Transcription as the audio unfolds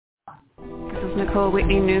is Nicole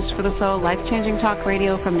Whitney, News for the Soul, life-changing talk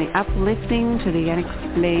radio from the uplifting to the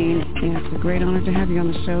unexplained. And it's a great honor to have you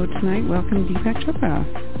on the show tonight. Welcome, Deepak Chopra.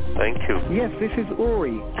 Thank you. Yes, this is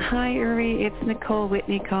Uri. Hi, Uri. It's Nicole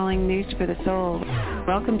Whitney calling News for the Soul.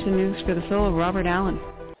 Welcome to News for the Soul, Robert Allen.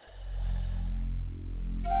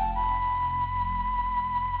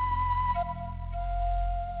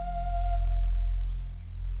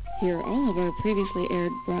 Hear all of our previously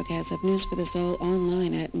aired broadcasts of News for the Soul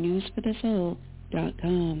online at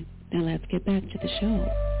newsforthesoul.com. Now let's get back to the show.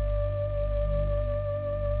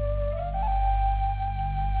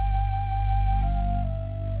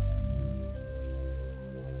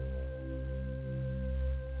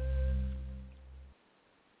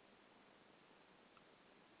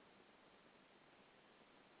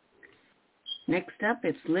 Next up,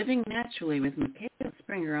 it's Living Naturally with Michaela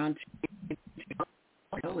Springer on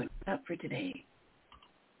going up for today.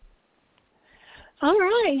 All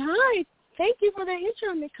right. Hi. Thank you for that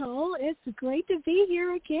intro, Nicole. It's great to be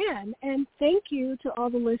here again. And thank you to all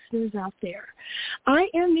the listeners out there. I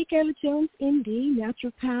am Michaela Jones, MD,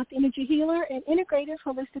 naturopath, energy healer, and integrative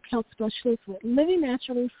holistic health specialist with Living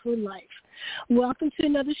Naturally for Life. Welcome to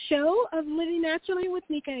another show of Living Naturally with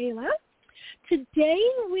Michaela. Today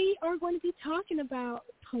we are going to be talking about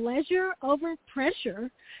pleasure over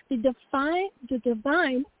pressure, the divine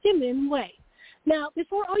feminine way. Now,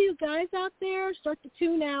 before all you guys out there start to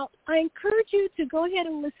tune out, I encourage you to go ahead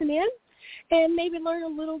and listen in and maybe learn a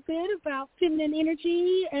little bit about feminine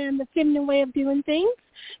energy and the feminine way of doing things.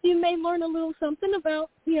 You may learn a little something about,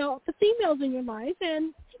 the females in your life,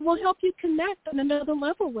 and will help you connect on another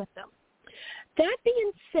level with them. That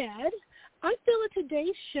being said, I feel that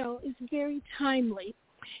today's show is very timely.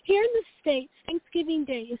 Here in the States, Thanksgiving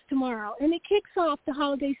Day is tomorrow, and it kicks off the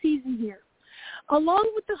holiday season here.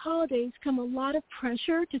 Along with the holidays come a lot of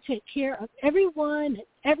pressure to take care of everyone and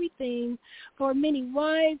everything for many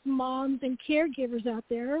wives, moms, and caregivers out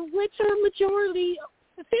there, which are majority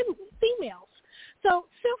females. So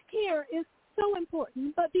self-care is so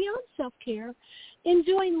important, but beyond self-care,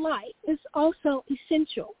 enjoying life is also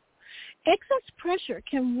essential. Excess pressure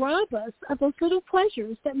can rob us of those little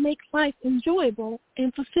pleasures that make life enjoyable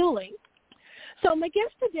and fulfilling. So my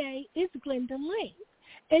guest today is Glenda Lane,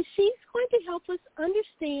 and she's going to help us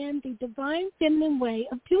understand the divine feminine way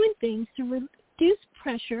of doing things to reduce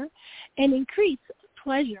pressure and increase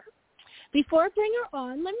pleasure. Before I bring her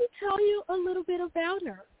on, let me tell you a little bit about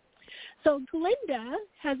her. So Glenda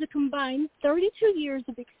has a combined 32 years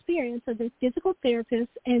of experience as a physical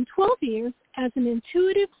therapist and 12 years as an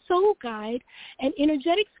intuitive soul guide and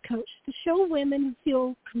energetics coach to show women who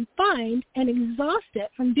feel confined and exhausted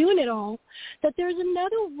from doing it all that there's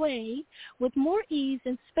another way with more ease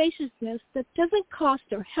and spaciousness that doesn't cost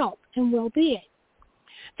their health and well-being.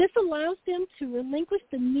 This allows them to relinquish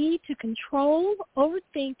the need to control,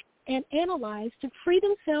 overthink, and analyze to free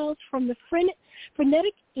themselves from the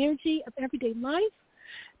frenetic energy of everyday life,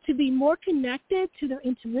 to be more connected to their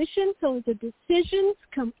intuition so the decisions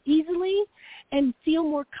come easily and feel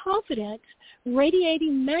more confident,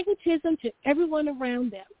 radiating magnetism to everyone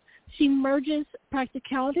around them. She merges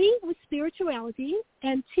practicality with spirituality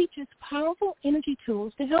and teaches powerful energy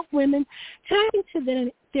tools to help women tap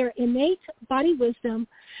into their innate body wisdom,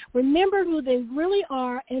 remember who they really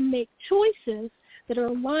are, and make choices that are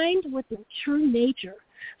aligned with their true nature.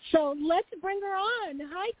 So let's bring her on.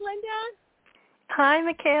 Hi, Glenda. Hi,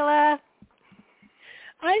 Michaela.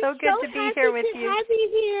 I'm so good to be here with you. Happy to have you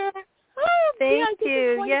here. Oh, Thank you. This is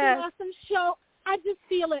going to be yes. an awesome show. I just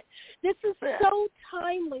feel it. This is so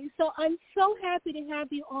timely. So I'm so happy to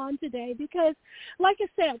have you on today because, like I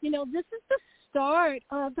said, this is the start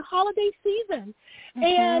of the holiday season. Mm-hmm.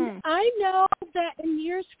 And I know that in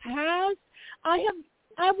years past, I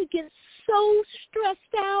would get so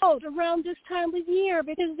stressed out around this time of year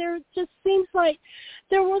because there just seems like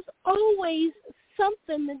there was always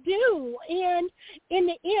something to do. And in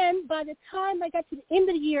the end, by the time I got to the end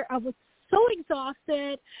of the year, I was so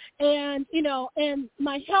exhausted and, and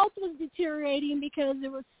my health was deteriorating because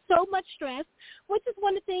there was so much stress, which is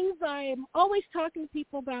one of the things I'm always talking to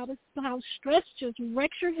people about is how stress just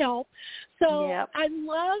wrecks your health. So I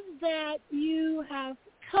love that you have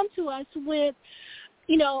come to us with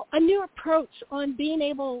a new approach on being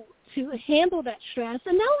able to handle that stress,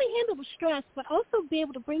 and not only handle the stress, but also be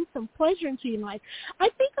able to bring some pleasure into your life. I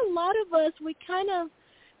think a lot of us, we kind of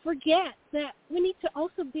forget that we need to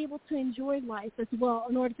also be able to enjoy life as well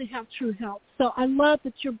in order to have true health. So I love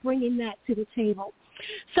that you're bringing that to the table.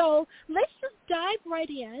 So let's just dive right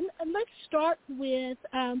in, and let's start with,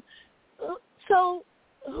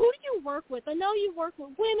 who do you work with? I know you work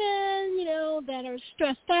with women, that are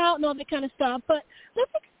stressed out and all that kind of stuff, but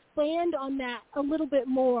let's expand on that a little bit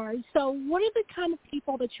more. So what are the kind of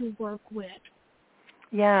people that you work with?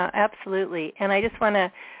 Yeah, absolutely. And I just want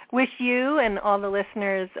to wish you and all the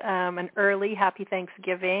listeners an early happy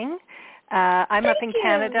Thanksgiving. I'm up in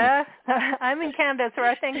Canada. I'm in Canada, so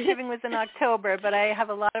our Thanksgiving was in October, but I have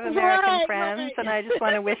a lot of American friends, and I just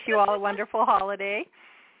want to wish you all a wonderful holiday.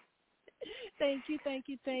 Thank you.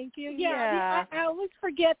 Yeah. I always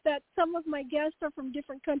forget that some of my guests are from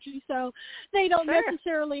different countries, so they don't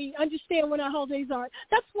necessarily understand when our holidays are.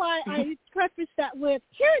 That's why I preface that with,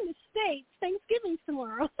 here in the States, Thanksgiving's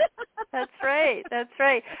tomorrow. That's right.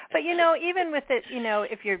 But, even with it,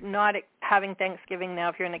 if you're not having Thanksgiving now,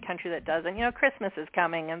 if you're in a country that doesn't, Christmas is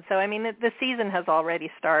coming. And so, the season has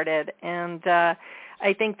already started. And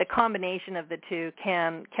I think the combination of the two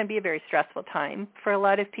can be a very stressful time for a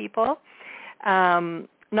lot of people.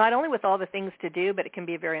 Not only with all the things to do, but it can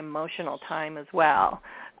be a very emotional time as well,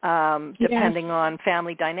 depending on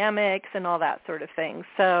family dynamics and all that sort of thing.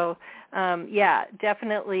 So,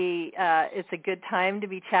 definitely it's a good time to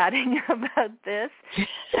be chatting about this.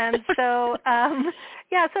 And so,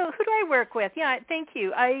 so who do I work with? Yeah, thank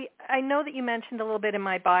you. I know that you mentioned a little bit in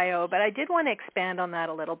my bio, but I did want to expand on that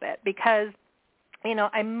a little bit because,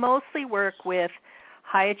 I mostly work with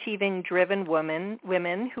high-achieving, driven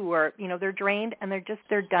women who are, they're drained and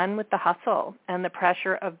they're done with the hustle and the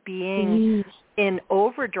pressure of being in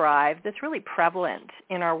overdrive that's really prevalent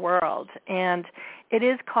in our world. And it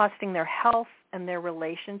is costing their health and their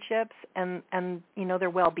relationships and their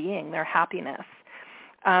well-being, their happiness.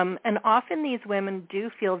 And often these women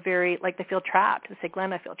do feel they feel trapped. They say,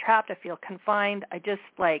 Glenn, I feel trapped. I feel confined. I just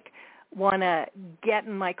want to get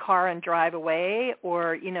in my car and drive away,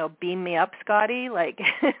 or beam me up, Scotty. They're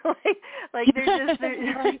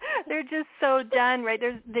just so done, right?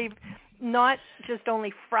 They've not just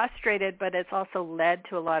only frustrated, but it's also led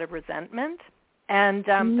to a lot of resentment, and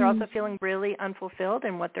they're also feeling really unfulfilled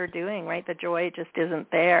in what they're doing, right? The joy just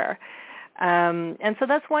isn't there, and so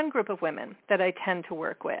that's one group of women that I tend to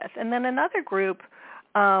work with, and then another group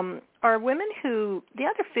are women who they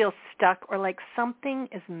either feel stuck or like something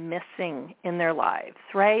is missing in their lives,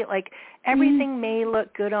 right? Like everything may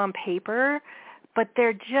look good on paper, but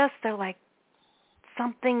they're like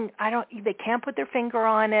something, they can't put their finger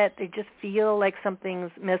on it. They just feel like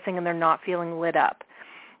something's missing and they're not feeling lit up.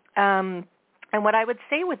 And what I would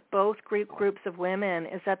say with both groups of women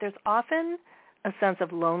is that there's often a sense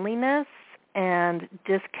of loneliness and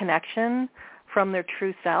disconnection from their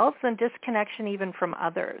true selves and disconnection even from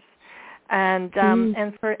others. And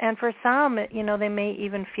for some, they may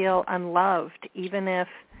even feel unloved, even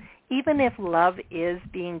if love is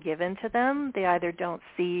being given to them, they either don't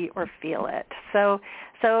see or feel it. So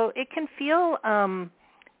it can feel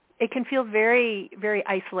very, very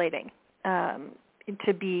isolating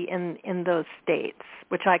to be in those states,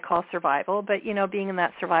 which I call survival, but being in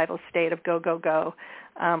that survival state of go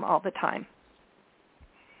all the time.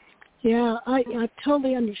 Yeah, I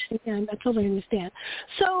totally understand.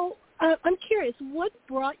 So I'm curious, what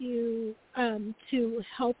brought you to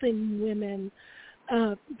helping women,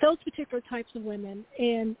 those particular types of women,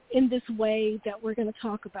 and in this way that we're going to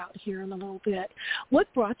talk about here in a little bit?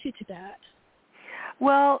 What brought you to that?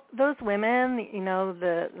 Well, those women,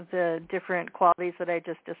 the different qualities that I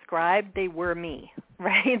just described, they were me,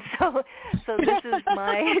 right? So this is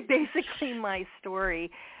basically my story,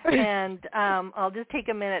 and I'll just take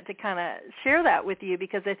a minute to kind of share that with you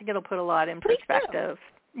because I think it'll put a lot in perspective.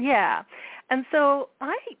 Yeah, and so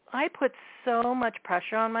I put so much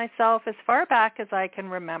pressure on myself as far back as I can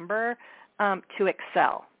remember to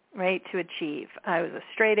excel, right? To achieve. I was a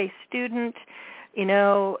straight A student,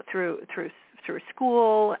 through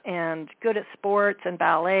school and good at sports and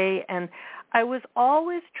ballet, and I was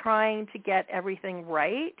always trying to get everything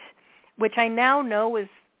right, which I now know was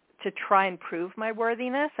to try and prove my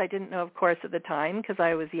worthiness. I didn't know, of course, at the time because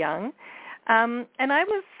I was young. And I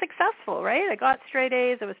was successful, right? I got straight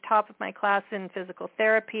A's. I was top of my class in physical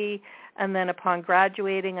therapy. And then upon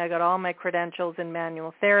graduating, I got all my credentials in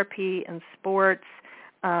manual therapy and sports,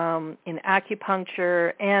 in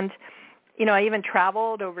acupuncture, and I even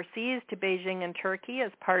traveled overseas to Beijing and Turkey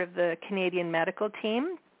as part of the Canadian medical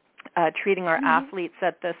team, treating our athletes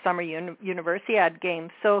at the Summer Universiade Games.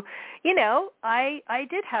 So, I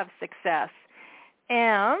did have success.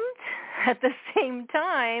 And at the same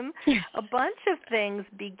time, a bunch of things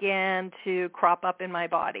began to crop up in my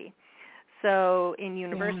body. So in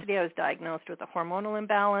university, I was diagnosed with a hormonal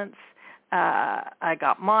imbalance. I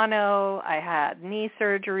got mono. I had knee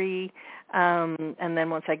surgery. And then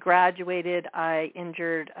once I graduated, I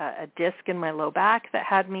injured a disc in my low back that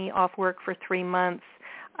had me off work for 3 months.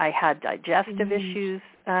 I had digestive issues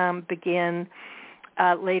begin.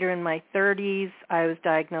 later in my 30s, I was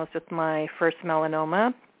diagnosed with my first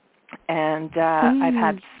melanoma, and I've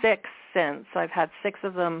had 6 since. I've had 6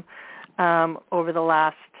 of them over the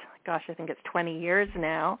last, I think it's 20 years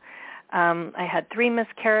now. I had 3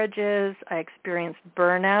 miscarriages. I experienced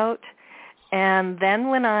burnout. And then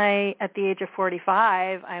when at the age of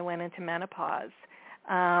 45, I went into menopause.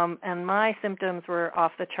 And my symptoms were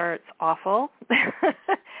off the charts awful.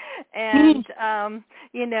 And,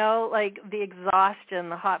 like the exhaustion,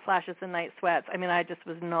 the hot flashes, the night sweats. I mean, I just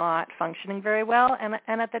was not functioning very well.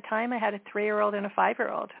 And at the time, I had a 3-year-old and a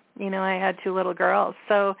 5-year-old. I had 2 little girls.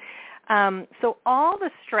 So all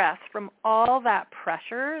the stress from all that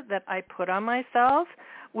pressure that I put on myself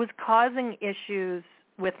was causing issues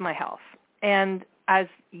with my health. And as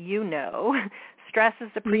you know, stress is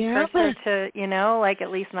the precursor to, like at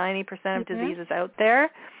least 90% of diseases out there.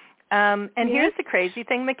 And here's the crazy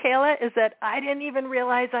thing, Michaela, is that I didn't even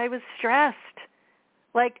realize I was stressed.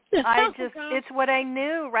 Like, it's what I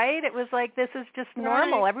knew, right? It was like, this is just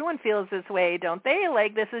normal. Right. Everyone feels this way, don't they?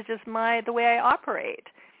 Like, this is just the way I operate.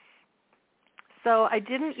 So I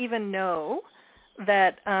didn't even know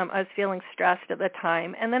that I was feeling stressed at the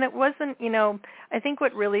time. And then it wasn't, I think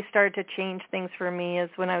what really started to change things for me is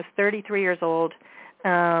when I was 33 years old,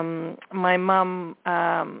 my mom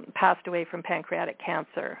passed away from pancreatic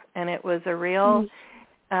cancer. And it was a real,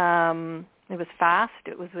 it was fast.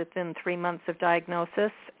 It was within 3 months of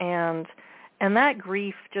diagnosis. And that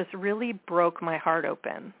grief just really broke my heart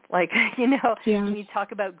open. Like, when you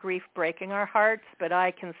talk about grief breaking our hearts, but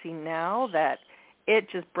I can see now that it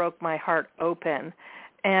just broke my heart open.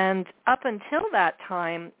 And up until that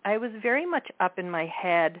time, I was very much up in my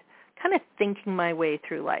head, kind of thinking my way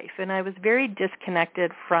through life. And I was very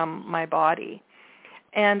disconnected from my body.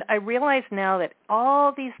 And I realize now that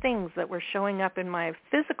all these things that were showing up in my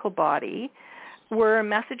physical body were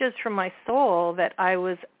messages from my soul that I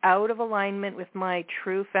was out of alignment with my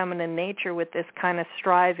true feminine nature, with this kind of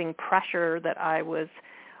striving pressure that I was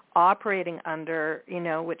operating under,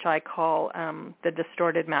 which I call the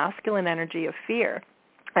distorted masculine energy of fear.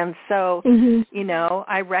 And so,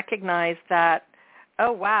 I recognized that,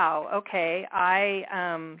 oh, wow, okay,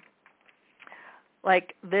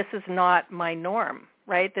 this is not my norm,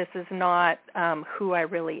 right? This is not who I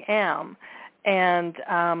really am. And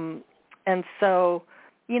so,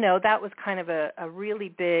 that was kind of a really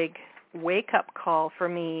big wake-up call for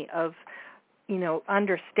me of,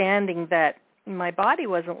 understanding that my body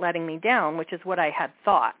wasn't letting me down, which is what I had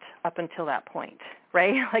thought up until that point,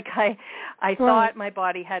 right? Like I thought my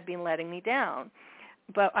body had been letting me down.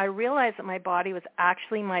 But I realized that my body was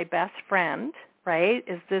actually my best friend, right?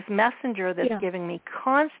 Is this messenger that's giving me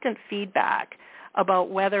constant feedback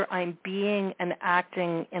about whether I'm being and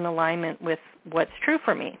acting in alignment with what's true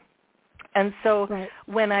for me. And so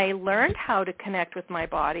when I learned how to connect with my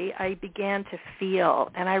body, I began to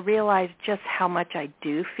feel, and I realized just how much I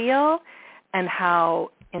do feel and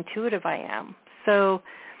how intuitive I am. So,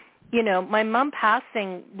 my mom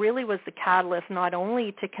passing really was the catalyst not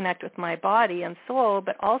only to connect with my body and soul,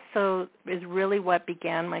 but also is really what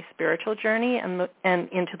began my spiritual journey and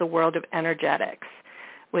into the world of energetics,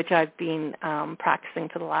 which I've been practicing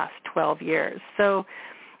for the last 12 years. So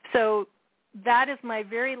that is my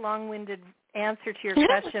very long-winded answer to your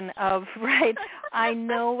question of, I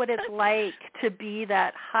know what it's like to be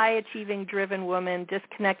that high-achieving, driven woman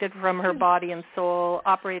disconnected from her body and soul,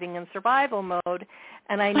 operating in survival mode,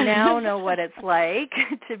 and I now know what it's like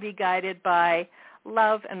to be guided by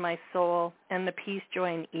love and my soul and the peace,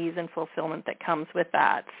 joy, and ease and fulfillment that comes with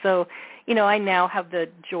that. So, I now have the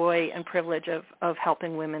joy and privilege of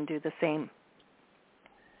helping women do the same.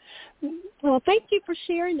 Well, thank you for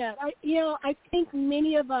sharing that. I think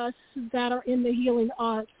many of us that are in the healing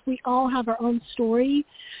arts, we all have our own story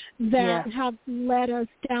that have led us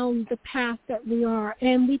down the path that we are.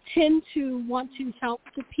 And we tend to want to help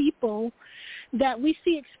the people that we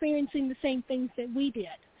see experiencing the same things that we did.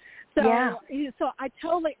 So I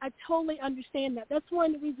totally understand that. That's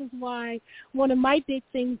one of the reasons why one of my big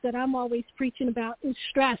things that I'm always preaching about is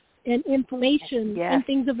stress and inflammation and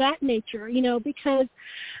things of that nature, because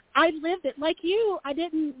I lived it. Like you, I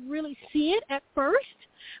didn't really see it at first,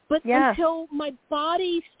 but until my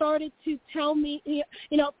body started to tell me,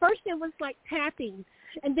 at first it was like tapping.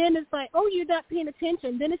 And then it's like, oh, you're not paying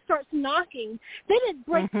attention. Then it starts knocking. Then it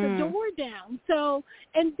breaks the door down. So,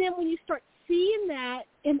 and then when you start seeing that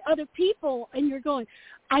in other people and you're going,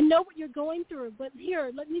 I know what you're going through, but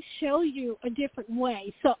here, let me show you a different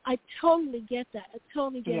way. So I totally get that.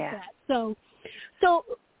 That. So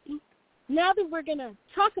now that we're going to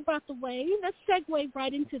talk about the way, let's segue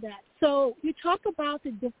right into that. So you talk about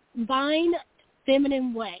the divine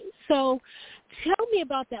feminine way. So tell me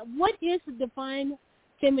about that. What is the divine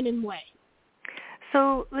feminine way?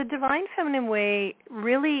 So the divine feminine way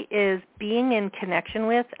really is being in connection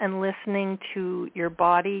with and listening to your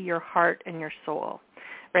body, your heart, and your soul,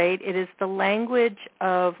 right? It is the language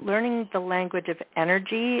of learning the language of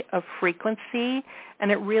energy, of frequency,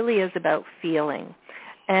 and it really is about feeling.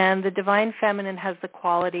 And the divine feminine has the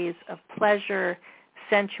qualities of pleasure,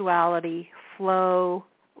 sensuality, flow,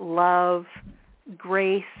 love,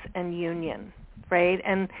 grace, and union, right?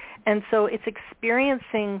 And so it's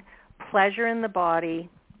experiencing pleasure in the body,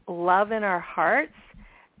 love in our hearts,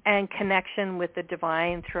 and connection with the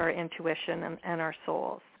divine through our intuition and our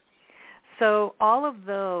souls. So all of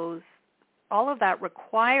that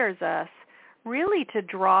requires us really to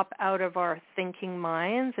drop out of our thinking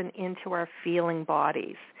minds and into our feeling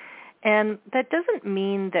bodies. And that doesn't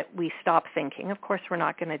mean that we stop thinking. Of course, we're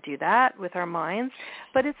not going to do that with our minds,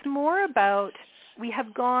 but it's more about we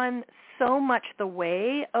have gone so much the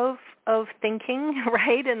way of thinking,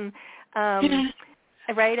 right? And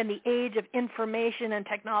right, and the age of information and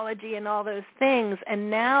technology and all those things.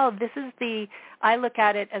 And now this is I look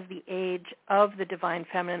at it as the age of the divine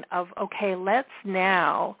feminine of, okay, let's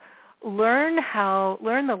now learn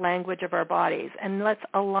the language of our bodies, and let's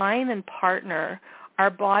align and partner our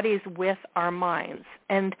bodies with our minds.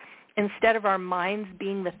 And instead of our minds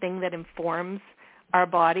being the thing that informs our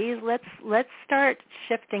bodies, let's start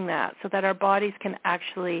shifting that so that our bodies can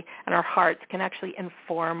actually, and our hearts can actually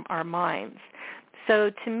inform our minds. So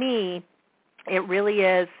to me, it really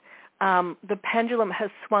is, the pendulum has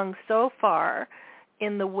swung so far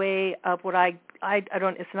in the way of what I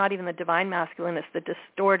don't, it's not even the divine masculine, it's the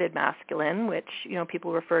distorted masculine, which,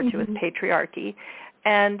 people refer to as patriarchy.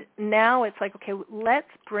 And now it's like, okay, let's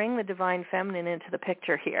bring the divine feminine into the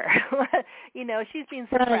picture here. She's been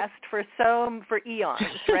suppressed for eons,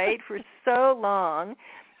 right? For so long.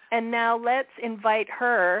 And now let's invite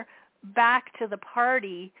her back to the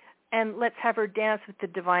party, and let's have her dance with the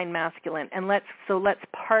divine masculine. And let's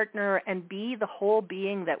partner and be the whole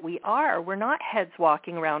being that we are. We're not heads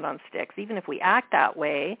walking around on sticks. Even if we act that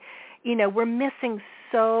way, we're missing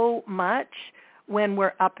so much when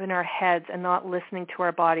we're up in our heads and not listening to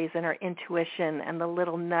our bodies and our intuition and the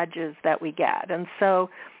little nudges that we get. And so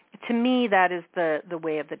to me, that is the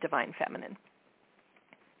way of the divine feminine.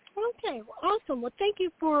 Okay, well, awesome. Well, thank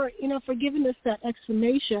you for giving us that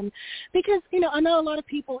explanation, because, I know a lot of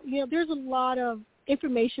people, there's a lot of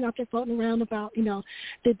information out there floating around about,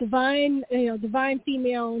 the divine, divine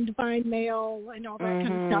female and divine male and all that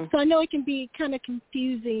kind of stuff. So I know it can be kind of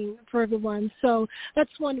confusing for everyone. So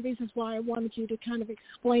that's one of the reasons why I wanted you to kind of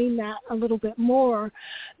explain that a little bit more,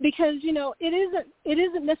 because, it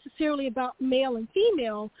isn't necessarily about male and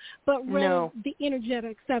female, but rather the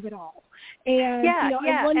energetics of it all. And,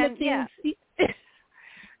 and one of the things...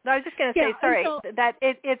 No, I was just going to say, that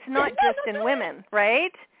it's not just in women,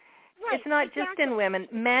 right? Right, it's not just in women.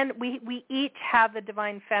 Men, we each have the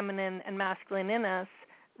divine feminine and masculine in us,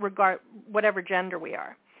 whatever gender we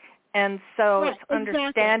are. And so it's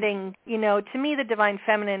understanding, to me the divine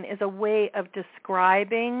feminine is a way of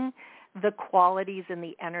describing the qualities in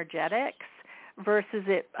the energetics versus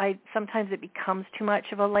sometimes it becomes too much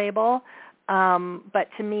of a label. But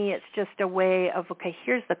to me it's just a way of, okay,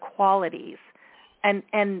 here's the qualities. And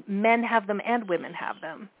men have them and women have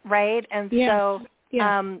them, right? And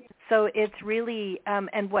so it's really,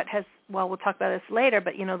 and we'll talk about this later,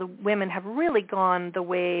 but, the women have really gone the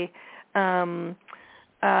way, when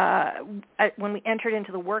we entered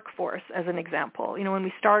into the workforce, as an example, when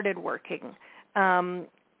we started working,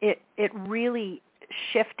 it really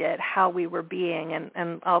shifted how we were being,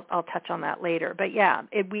 and I'll touch on that later. But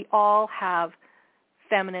we all have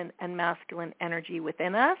feminine and masculine energy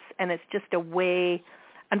within us, and it's just a way,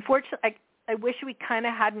 unfortunately, I wish we kind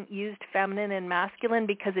of hadn't used feminine and masculine,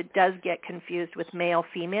 because it does get confused with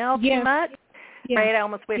male-female too much, right? I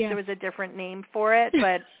almost wish there was a different name for it,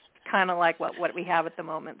 but kind of like what we have at the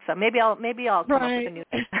moment. So maybe I'll come up with a new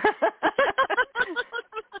name.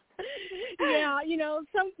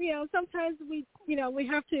 Sometimes we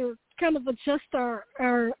have to kind of adjust our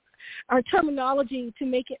terminology to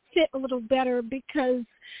make it fit a little better, because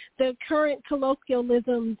the current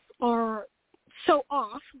colloquialisms are so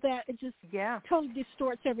off that it just totally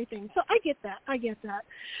distorts everything. So I get that.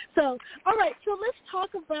 So, all right. So let's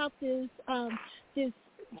talk about this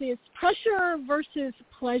pressure versus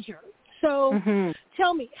pleasure. So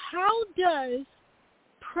tell me, how does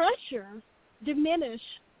pressure diminish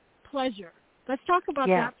pleasure? Let's talk about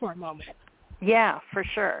that for a moment. Yeah, for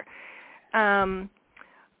sure.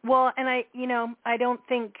 Well, and I don't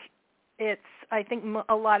think I think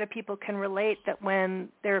a lot of people can relate that when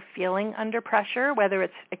they're feeling under pressure, whether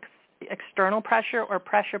it's external pressure or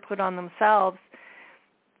pressure put on themselves,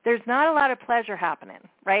 there's not a lot of pleasure happening,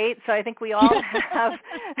 right? So I think we all have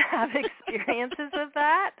experiences of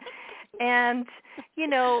that. And,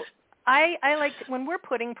 I like when we're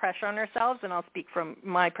putting pressure on ourselves, and I'll speak from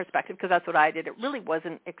my perspective because that's what I did. It really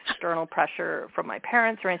wasn't external pressure from my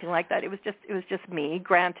parents or anything like that. It was just me.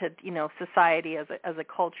 Granted, society as a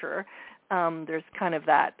culture, there's kind of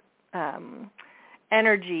that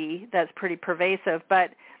energy that's pretty pervasive.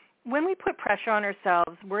 But when we put pressure on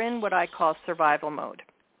ourselves, we're in what I call survival mode.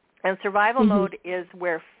 And survival mode is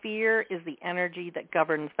where fear is the energy that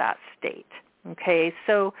governs that state. Okay,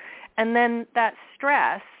 so, and then that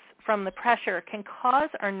stress from the pressure can cause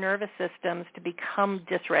our nervous systems to become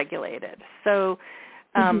dysregulated. So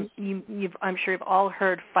I'm sure you've all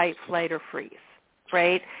heard fight, flight, or freeze,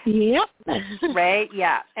 right? Yep. Right?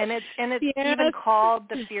 Yeah. And it's even called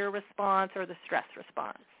the fear response or the stress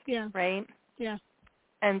response. Yeah. Right? Yeah.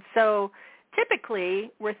 And so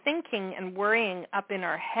typically we're thinking and worrying up in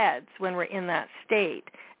our heads when we're in that state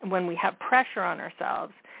and when we have pressure on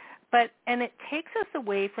ourselves. And it takes us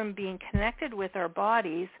away from being connected with our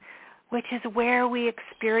bodies, which is where we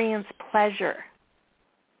experience pleasure,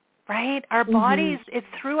 right? Our bodies, it's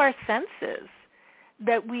through our senses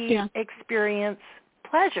that we experience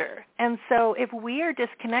pleasure. And so if we are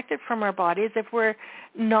disconnected from our bodies, if we're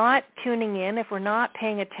not tuning in, if we're not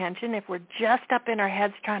paying attention, if we're just up in our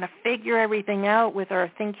heads trying to figure everything out with our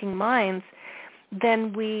thinking minds,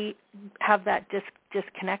 then we have that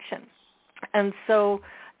disconnection. And so,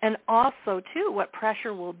 and also, too, what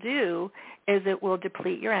pressure will do is it will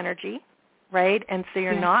deplete your energy, right? And so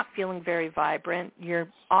you're not feeling very vibrant. You're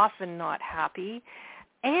often not happy.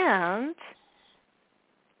 And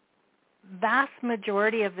vast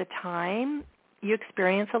majority of the time, you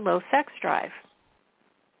experience a low sex drive.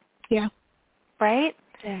 Yeah. Right?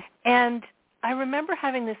 Yeah. And I remember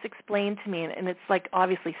having this explained to me, and it's like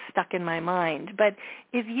obviously stuck in my mind. But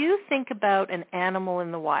if you think about an animal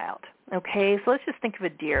in the wild, okay, so let's just think of a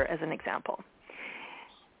deer as an example.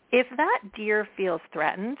 If that deer feels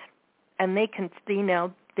threatened, and they can,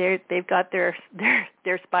 they've got their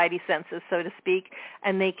spidey senses, so to speak,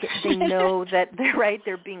 and they know that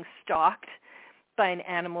they're being stalked by an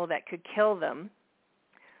animal that could kill them.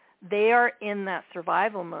 They are in that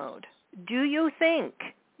survival mode. Do you think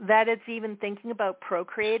that it's even thinking about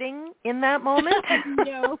procreating in that moment?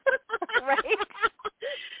 No. Right?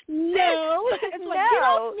 No. It's like, get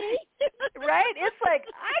off me. Right? It's like,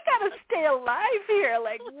 I got to stay alive here.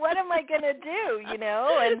 Like, what am I going to do,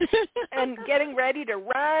 and getting ready to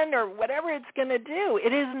run or whatever it's going to do.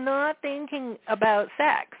 It is not thinking about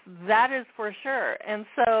sex. That is for sure. And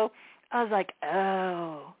so I was like,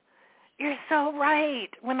 oh, you're so right.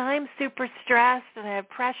 When I'm super stressed and I have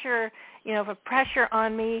pressure, pressure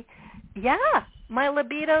on me, my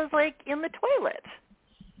libido's like in the toilet,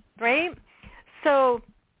 right? So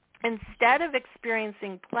instead of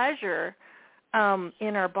experiencing pleasure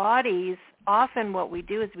in our bodies, often what we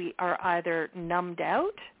do is we are either numbed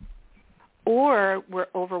out or we're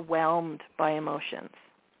overwhelmed by emotions.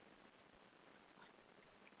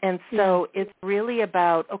 And so it's really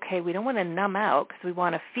about, okay, we don't want to numb out because we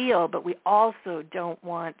want to feel, but we also don't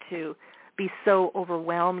want to be so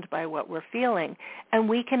overwhelmed by what we're feeling. And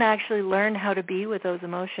we can actually learn how to be with those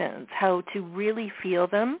emotions, how to really feel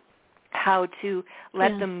them, how to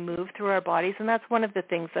let them move through our bodies. And that's one of the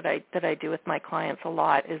things that I do with my clients a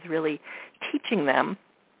lot, is really teaching them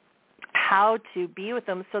how to be with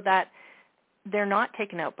them so that they're not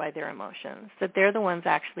taken out by their emotions, that they're the ones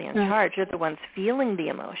actually in charge. They're the ones feeling the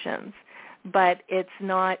emotions. But it's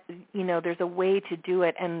not, there's a way to do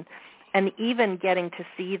it. And even getting to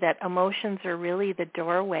see that emotions are really the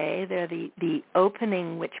doorway. They're the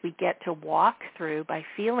opening which we get to walk through by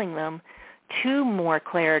feeling them to more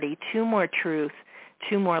clarity, to more truth,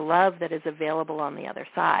 to more love that is available on the other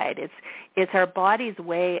side. It's our body's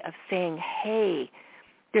way of saying, hey,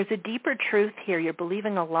 there's a deeper truth here. You're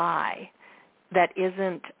believing a lie that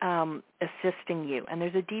isn't assisting you. And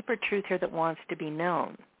there's a deeper truth here that wants to be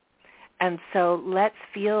known. And so let's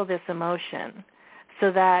feel this emotion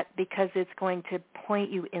so that, because it's going to point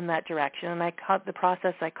you in that direction. And I call the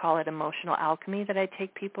process, I call it emotional alchemy that I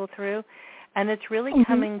take people through. And it's really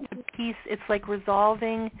coming to peace. It's like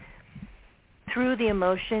resolving through the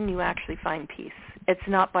emotion, you actually find peace. It's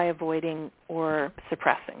not by avoiding or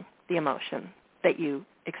suppressing the emotion that you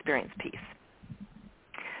experience peace.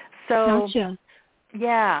 So, gotcha.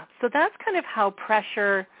 Yeah, so that's kind of how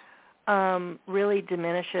pressure really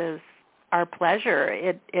diminishes our pleasure.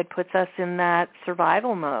 It puts us in that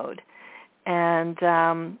survival mode. and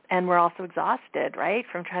we're also exhausted, right,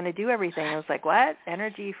 from trying to do everything. It was like, what?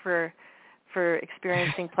 Energy for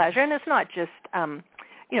experiencing pleasure. And it's not just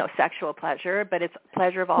sexual pleasure, but it's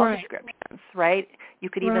pleasure of all descriptions, right? You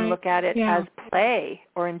could even look at it as play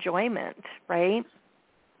or enjoyment, right?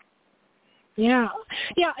 Yeah.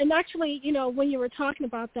 Yeah, and actually, when you were talking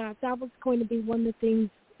about that was going to be one of the things,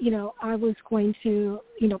 I was going to,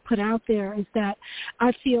 put out there, is that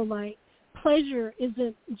I feel like pleasure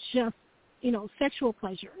isn't just, sexual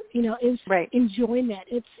pleasure, is enjoyment.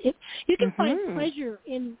 You can find pleasure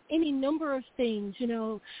in any number of things,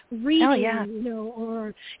 reading,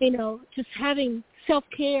 or, just having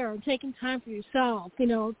self-care, taking time for yourself,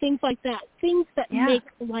 things like that, things that make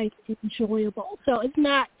life enjoyable. So it's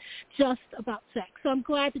not just about sex. So I'm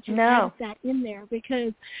glad that you added that in there,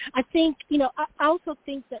 because I think, I also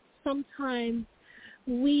think that sometimes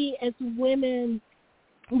we as women,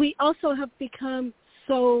 we also have become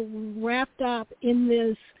so wrapped up in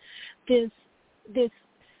this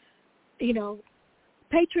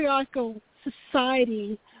patriarchal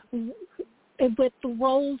society with the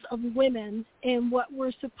roles of women and what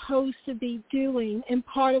we're supposed to be doing, and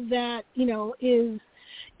part of that, is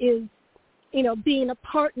being a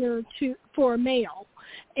partner for a male,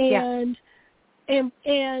 and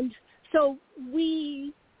so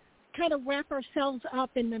we kind of wrap ourselves up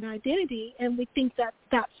in an identity, and we think that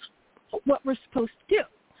that's what we're supposed to do,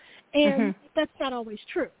 and that's not always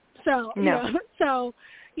true. So I'm trying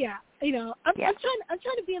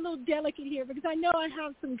to be a little delicate here, because I know I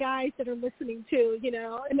have some guys that are listening too,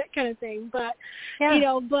 and that kind of thing. But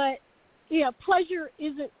pleasure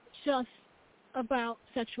isn't just about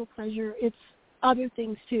sexual pleasure. It's other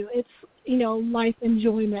things too. It's life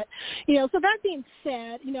enjoyment. So that being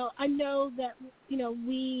said, I know that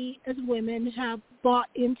we as women have bought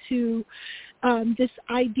into this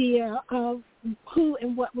idea of who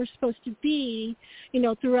and what we're supposed to be,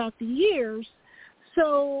 throughout the years.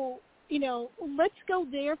 So, let's go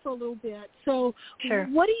there for a little bit. So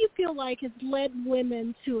what do you feel like has led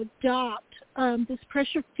women to adopt this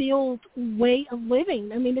pressure-filled way of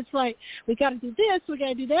living? I mean, it's like, we got to do this, we got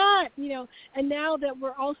to do that, and now that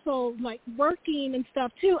we're also, like, working and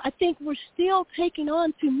stuff, too, I think we're still taking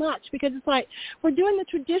on too much, because it's like we're doing the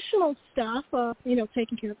traditional stuff of,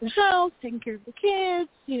 taking care of the house, taking care of the kids,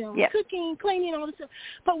 cooking, cleaning, all this stuff,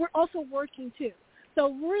 but we're also working, too. So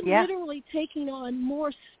we're literally taking on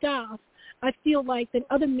more stuff, I feel like, than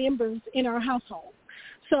other members in our household.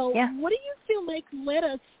 So what do you feel like led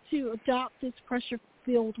us to adopt this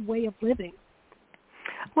pressure-filled way of living?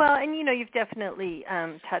 Well, and, you've definitely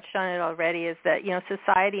touched on it already, is that,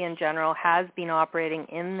 society in general has been operating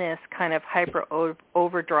in this kind of hyper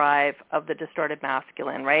overdrive of the distorted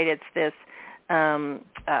masculine, right? It's this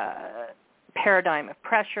paradigm of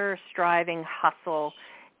pressure, striving, hustle,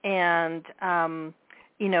 and,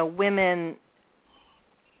 women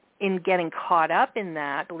in getting caught up in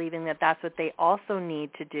that, believing that that's what they also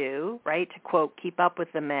need to do, right, to, quote, keep up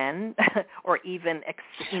with the men, or even,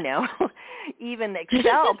 even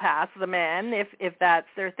excel past the men, if that's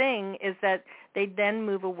their thing, is that they then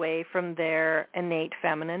move away from their innate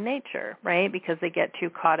feminine nature, right, because they get too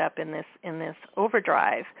caught up in this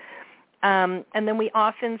overdrive. And then we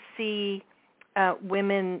often see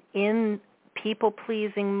women in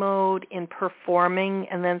people-pleasing mode, in performing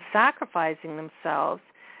and then sacrificing themselves,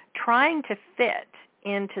 trying to fit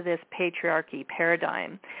into this patriarchy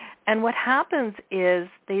paradigm. And what happens is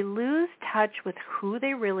they lose touch with who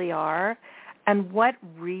they really are and what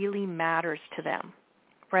really matters to them,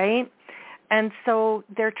 right? And so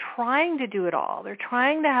they're trying to do it all. They're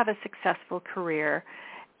trying to have a successful career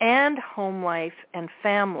and home life and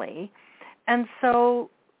family. And so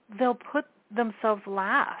they'll put themselves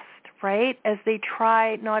last, right, as they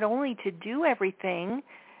try not only to do everything,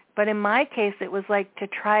 but in my case, it was like to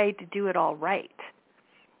try to do it all right,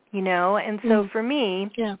 And so for me,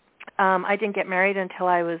 I didn't get married until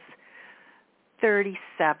I was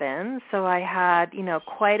 37, so I had,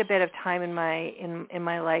 quite a bit of time in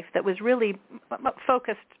my life that was really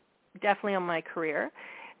focused definitely on my career.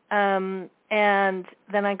 And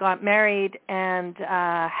then I got married and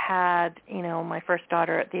had, my first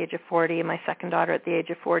daughter at the age of 40 and my second daughter at the age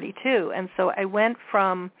of 42. And so I went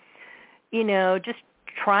from, just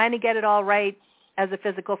trying to get it all right as a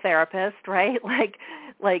physical therapist, right?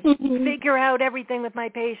 Like figure out everything with my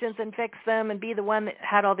patients and fix them and be the one that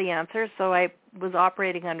had all the answers. So I was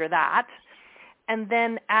operating under that. And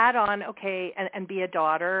then add on, and be a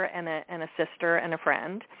daughter and a sister and a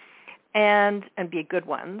friend. And be good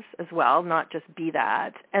ones as well, not just be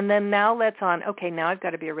that. And then now now I've got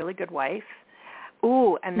to be a really good wife.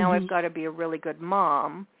 Ooh, and now I've got to be a really good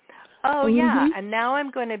mom. Oh, yeah. And now I'm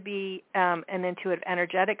going to be an intuitive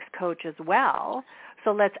energetics coach as well.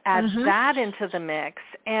 So let's add that into the mix.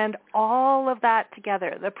 And all of that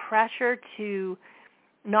together, the pressure to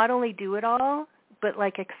not only do it all, but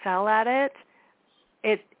like excel at it,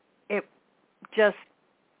 it just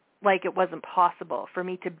like it wasn't possible for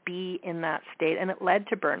me to be in that state. And it led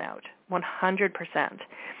to burnout, 100%.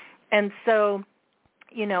 And so,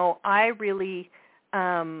 you know, I really,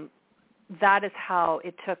 that is how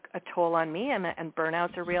it took a toll on me, and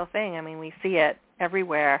burnout's a real thing. I mean, we see it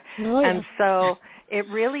everywhere. Oh, yeah. And so it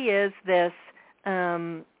really is this,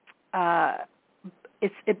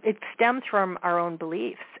 it stems from our own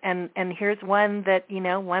beliefs. And here's one that, you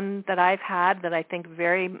know, one that I've had that I think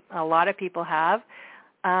a lot of people have,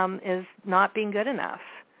 is not being good enough.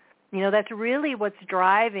 You know, that's really what's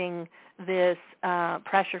driving this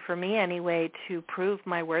pressure for me anyway to prove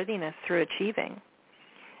my worthiness through achieving.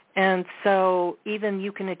 And so even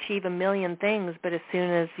you can achieve a million things, but as soon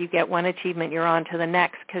as you get one achievement, you're on to the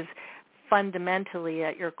next, because fundamentally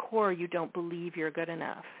at your core, you don't believe you're good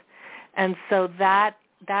enough. And so that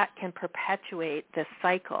can perpetuate this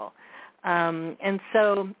cycle. And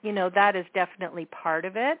so, you know, that is definitely part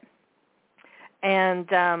of it.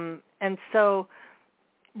 And so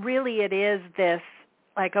really it is this,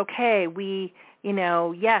 like, okay, we, you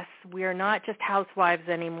know, yes, we're not just housewives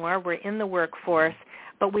anymore. We're in the workforce,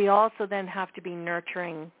 but we also then have to be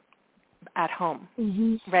nurturing at home,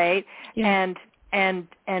 right? Yeah.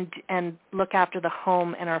 And look after the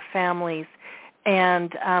home and our families,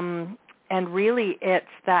 and really it's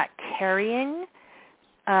that carrying,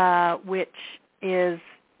 which is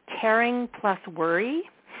caring plus worry,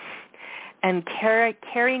 and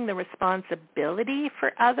carrying the responsibility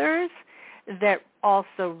for others, that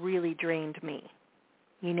also really drained me.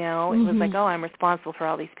 You know, it was like, oh, I'm responsible for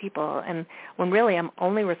all these people. And when really I'm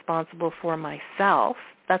only responsible for myself,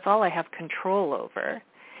 that's all I have control over.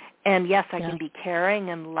 And yes, I can be caring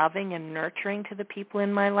and loving and nurturing to the people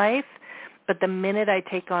in my life, but the minute I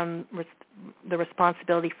take on the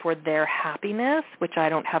responsibility for their happiness, which I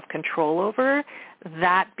don't have control over,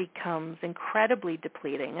 that becomes incredibly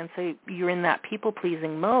depleting. And so you're in that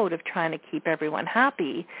people-pleasing mode of trying to keep everyone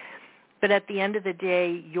happy. But at the end of the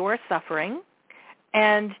day, you're suffering,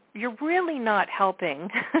 and you're really not helping.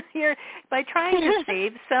 By trying to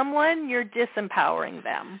save someone, you're disempowering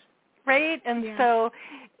them, right? And so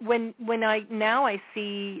when I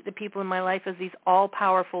see the people in my life as these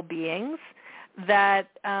all-powerful beings that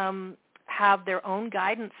have their own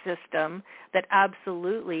guidance system that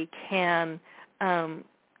absolutely can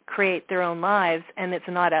create their own lives, and it's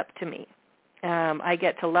not up to me. I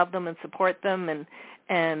get to love them and support them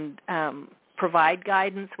and provide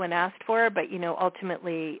guidance when asked for, but, you know,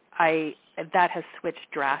 ultimately that has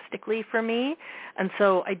switched drastically for me, and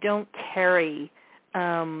so I don't carry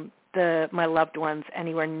my loved ones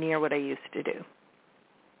anywhere near what I used to do.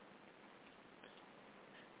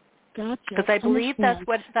 Gotcha. Because I believe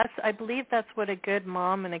that's what a good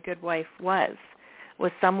mom and a good wife was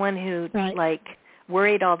someone who like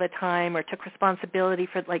worried all the time or took responsibility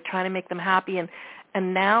for like trying to make them happy, and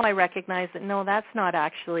now I recognize that no, that's not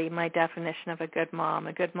actually my definition of a good mom.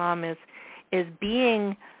 A good mom is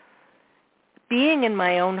being in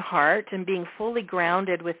my own heart and being fully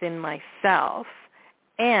grounded within myself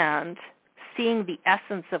and seeing the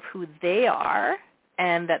essence of who they are,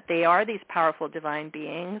 and that they are these powerful divine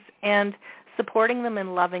beings, and supporting them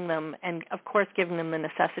and loving them, and of course giving them the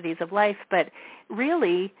necessities of life. But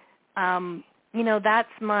really, you know, that's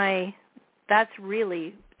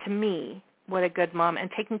really, to me, what a good mom, and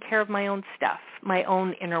taking care of my own stuff, my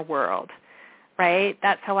own inner world, right?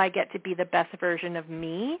 That's how I get to be the best version of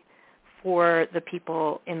me for the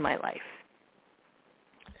people in my life.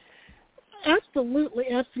 Absolutely,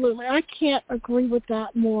 absolutely. I can't agree with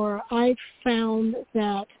that more. I've found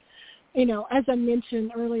that, you know, as I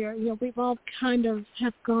mentioned earlier, you know, we've all kind of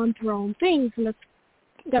have gone through our own things, and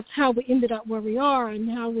that's how we ended up where we are, and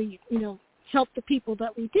how we, you know, help the people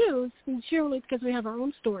that we do, surely because we have our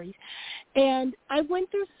own stories. And I went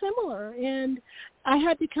through similar, and I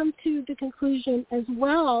had to come to the conclusion as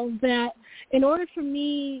well that in order for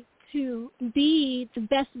me to be the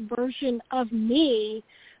best version of me,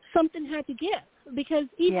 something had to give. Because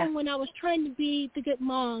even when I was trying to be the good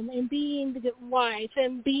mom and being the good wife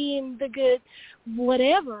and being the good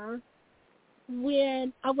whatever,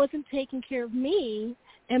 when I wasn't taking care of me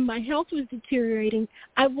and my health was deteriorating,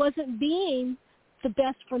 I wasn't being the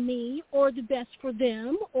best for me or the best for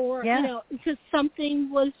them, or, you know, because something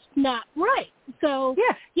was not right. So,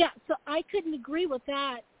 so I couldn't agree with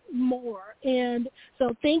that more. And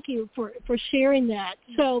so thank you for sharing that.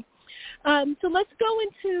 So So let's go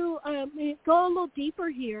a little deeper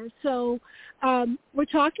here. So we're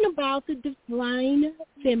talking about the divine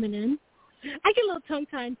feminine. I get a little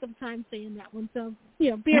tongue-tied sometimes saying that one, so,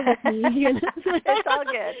 bear with me. It's all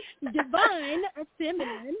good. Divine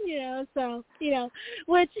feminine, so,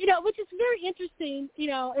 which is very interesting.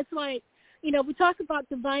 It's like, we talk about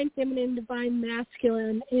divine feminine, divine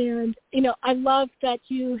masculine, and, I love that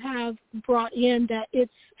you have brought in that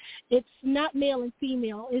it's not male and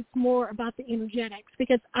female. It's more about the energetics,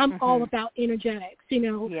 because I'm all about energetics,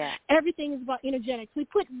 Yeah. Everything is about energetics. We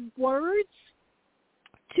put words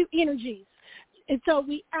to energies. And so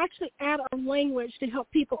we actually add our language to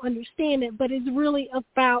help people understand it, but it's really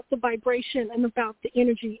about the vibration and about the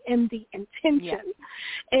energy and the intention.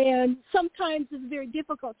 Yeah. And sometimes it's very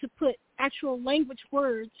difficult to put actual language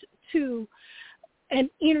words to an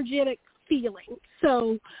energetic feeling.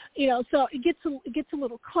 So, so it gets a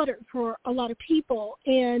little cluttered for a lot of people.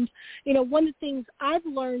 And, one of the things I've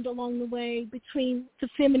learned along the way between the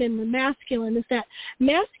feminine and the masculine is that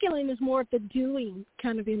masculine is more of the doing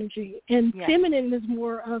kind of energy, and feminine is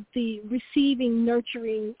more of the receiving,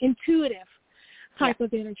 nurturing, intuitive type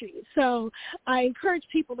of energy. So I encourage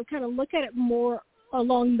people to kind of look at it more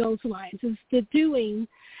along those lines, is the doing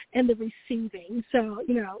and the receiving. So,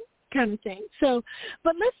 kind of thing. So,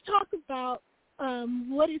 but let's talk about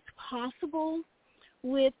what is possible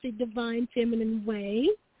with the divine feminine way,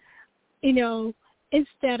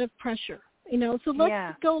 instead of pressure. So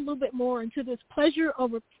let's go a little bit more into this pleasure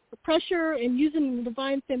over pressure and using the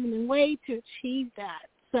divine feminine way to achieve that.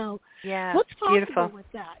 So what's possible with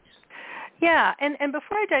that? Yeah, and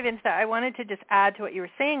before I dive into that, I wanted to just add to what you were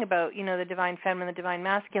saying about, the divine feminine, the divine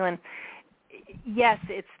masculine. Yes,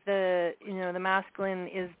 it's the masculine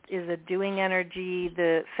is a doing energy,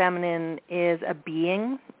 the feminine is a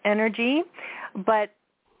being energy, but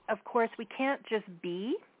of course we can't just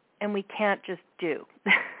be and we can't just do.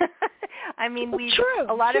 I mean,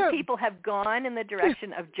 a lot of people have gone in the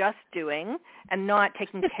direction of just doing and not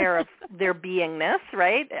taking care of their beingness,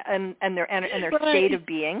 right? And their state of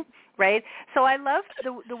being, right? So I love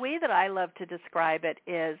the way that I love to describe it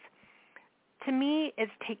is, to me, is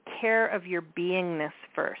take care of your beingness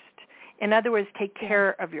first. In other words, take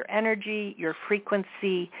care of your energy, your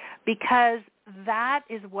frequency, because that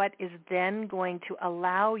is what is then going to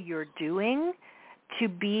allow your doing to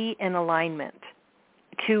be in alignment,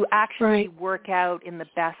 to actually work out in the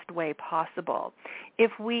best way possible.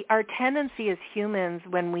 Our tendency as humans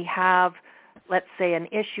when we have, let's say, an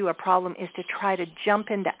issue, a problem, is to try to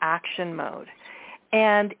jump into action mode.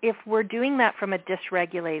 And if we're doing that from a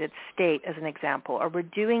dysregulated state, as an example, or we're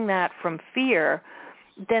doing that from fear,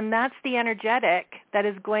 then that's the energetic that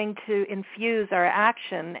is going to infuse our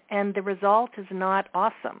action, and the result is not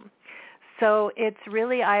awesome. So it's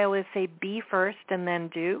really, I always say, be first and then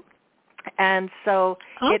do. And so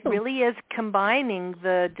it really is combining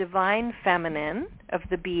the divine feminine of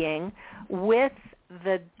the being with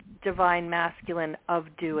the divine masculine of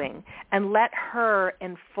doing, and let her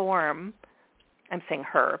inform. I'm saying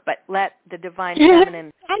her, but let the divine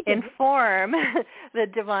feminine inform the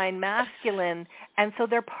divine masculine. And so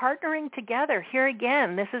they're partnering together. Here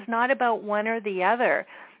again, this is not about one or the other.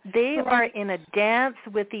 They are in a dance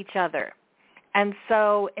with each other. And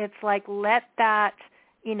so it's like, let that,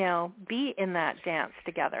 be in that dance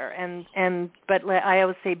together. But I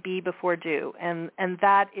always say be before do. And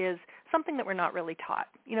that is something that we're not really taught.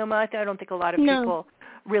 I don't think a lot of people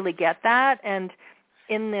really get that. And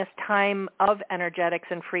in this time of energetics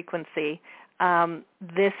and frequency,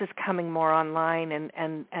 this is coming more online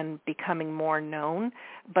and becoming more known,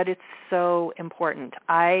 but it's so important.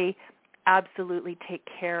 I absolutely take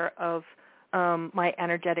care of my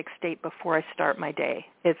energetic state before I start my day.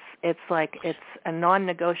 It's like it's a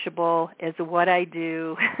non-negotiable, is what I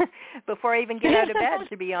do before I even get out of bed,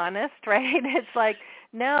 to be honest, right? It's like,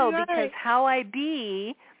 no, because how I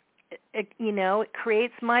be, it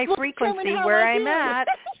creates my frequency where I'm at,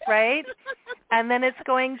 right? And then it's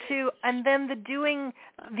going to, and then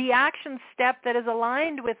the action step that is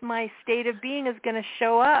aligned with my state of being is going to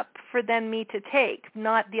show up for then me to take,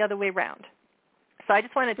 not the other way around. So I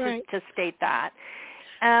just wanted to state that.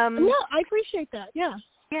 No, I appreciate that. Yeah.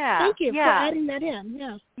 Thank you for adding that in.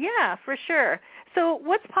 Yeah. Yeah, for sure. So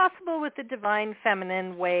what's possible with the divine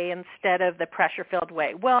feminine way instead of the pressure-filled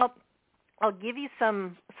way? Well, I'll give you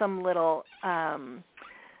some little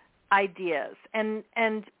ideas. And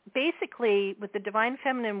basically, with the divine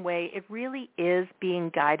feminine way, it really is being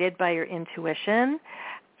guided by your intuition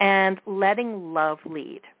and letting love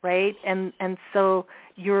lead, right? And so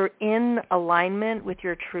you're in alignment with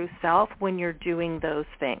your true self when you're doing those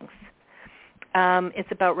things. It's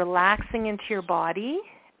about relaxing into your body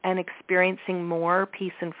and experiencing more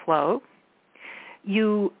peace and flow.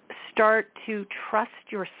 You start to trust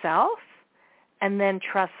yourself and then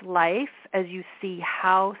trust life as you see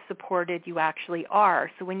how supported you actually are.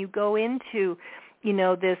 So when you go into,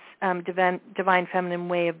 this divine feminine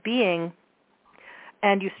way of being,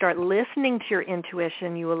 and you start listening to your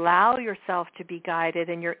intuition, you allow yourself to be guided,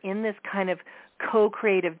 and you're in this kind of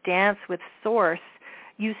co-creative dance with Source,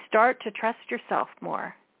 you start to trust yourself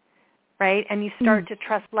more, right? And you start to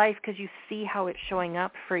trust life because you see how it's showing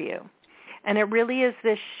up for you. And it really is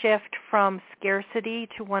this shift from scarcity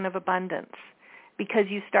to one of abundance, because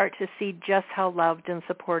you start to see just how loved and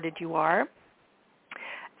supported you are.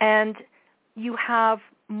 And you have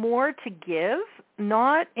more to give,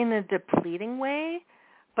 not in a depleting way,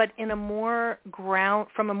 but in a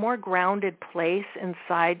from a more grounded place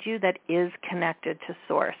inside you that is connected to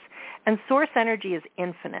Source. And Source energy is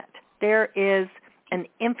infinite. There is an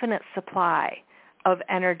infinite supply of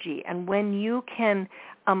energy. And when you can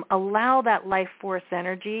allow that life force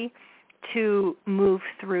energy to move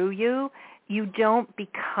through you, you don't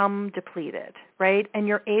become depleted, right? And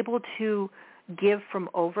you're able to give from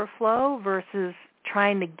overflow versus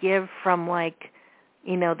trying to give from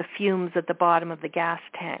the fumes at the bottom of the gas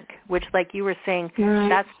tank, which, like you were saying,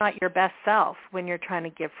 that's not your best self when you're trying to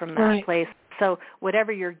give from that place. So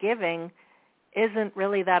whatever you're giving isn't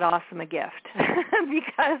really that awesome a gift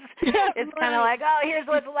because it's kind of like, oh, here's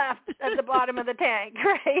what's left at the bottom of the tank,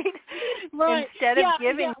 right? Instead of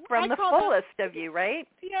giving from the fullest of you, right?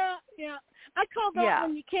 Yeah. I call that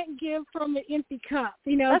when you can't give from an empty cup.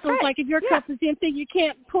 So it's like if your cup is empty, you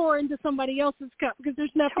can't pour into somebody else's cup because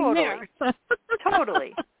there's nothing there.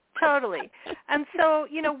 Totally. And so,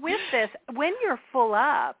 with this, when you're full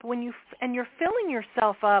up, and you're filling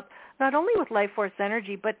yourself up not only with life force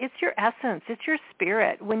energy, but it's your essence, it's your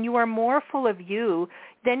spirit. When you are more full of you,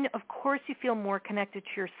 then of course you feel more connected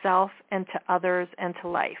to yourself and to others and to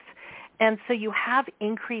life. And so you have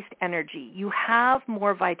increased energy, you have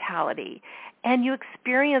more vitality, and you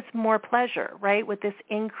experience more pleasure, right, with this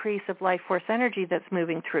increase of life force energy that's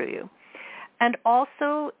moving through you. And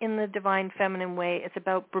also in the divine feminine way, it's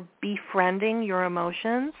about befriending your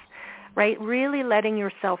emotions, right, really letting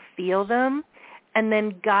yourself feel them, and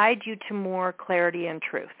then guide you to more clarity and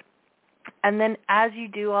truth. And then as you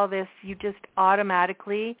do all this, you just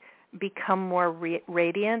automatically become more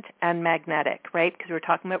radiant and magnetic, right? Because we're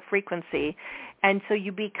talking about frequency. And so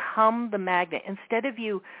you become the magnet. Instead of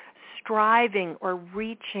you striving or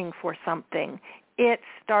reaching for something,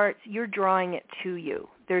 you're drawing it to you.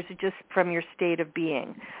 There's just from your state of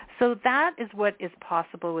being. So that is what is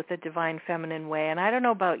possible with the divine feminine way. And I don't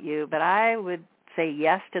know about you, but I would say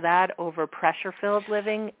yes to that over pressure-filled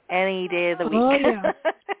living any day of the week.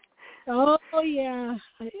 Oh, yeah.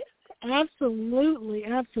 Absolutely.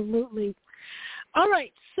 All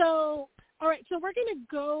right, so we're going to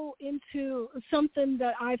go into something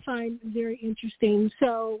that I find very interesting.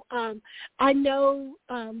 So I know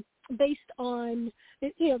based on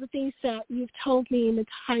the things that you've told me and the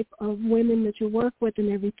type of women that you work with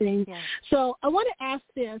and everything. Yeah. So I want to ask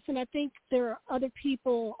this, and I think there are other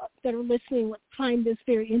people that are listening that find this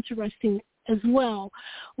very interesting as well.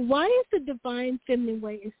 Why is the divine feminine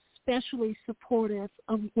way especially supportive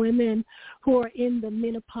of women who are in the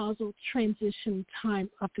menopausal transition time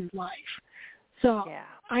of their life? So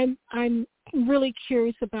I'm really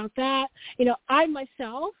curious about that. I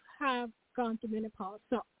myself have gone through menopause,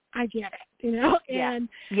 so I get it, and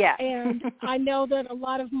I know that a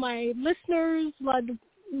lot of my listeners, a lot of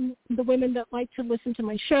the women that like to listen to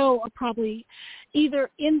my show are probably either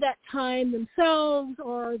in that time themselves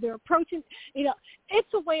or they're approaching,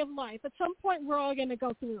 it's a way of life. At some point, we're all going to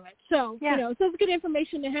go through it. So, so it's good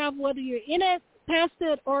information to have whether you're in it, past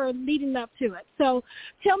it, or leading up to it. So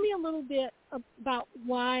tell me a little bit about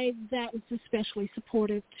why that is especially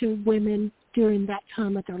supportive to women during that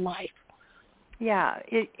time of their life. Yeah,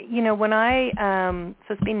 when so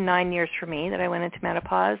it's been 9 years for me that I went into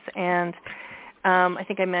menopause, and I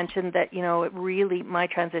think I mentioned that, it really, my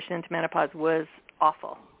transition into menopause was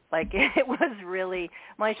awful. Like, it was really,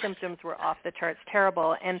 my symptoms were off the charts,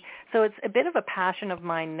 terrible. And so it's a bit of a passion of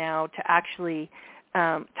mine now to actually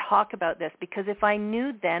talk about this, because if I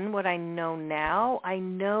knew then what I know now, I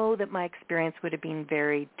know that my experience would have been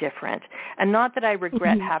very different. And not that I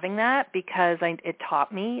regret having that, because it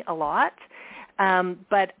taught me a lot.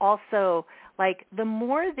 But also, like, the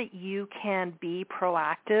more that you can be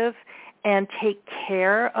proactive and take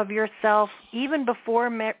care of yourself even before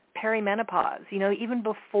perimenopause, even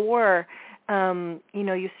before,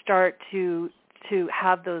 you start to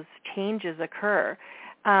have those changes occur,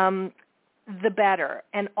 the better.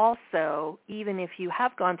 And also, even if you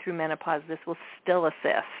have gone through menopause, this will still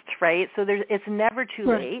assist, right? So it's never too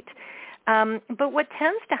late. But what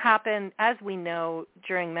tends to happen, as we know,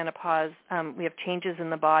 during menopause, we have changes in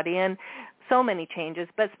the body, and so many changes,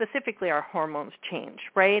 but specifically our hormones change,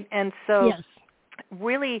 right? And so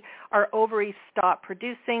really our ovaries stop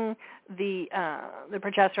producing the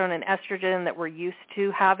progesterone and estrogen that we're used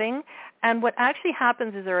to having. And what actually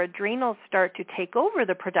happens is our adrenals start to take over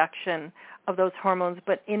the production of those hormones,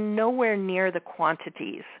 but in nowhere near the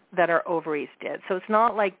quantities that our ovaries did. So it's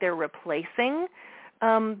not like they're replacing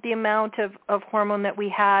the amount of hormone that we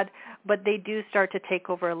had, but they do start to take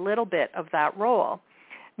over a little bit of that role.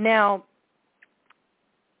 Now,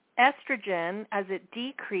 estrogen, as it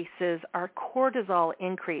decreases, our cortisol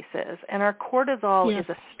increases, and our cortisol is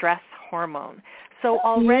a stress hormone. So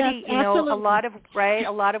already, a lot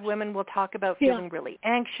of women will talk about feeling really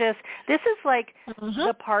anxious. This is like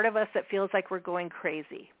the part of us that feels like we're going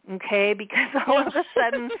crazy, okay? Because all of a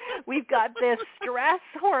sudden we've got this stress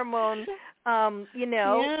hormone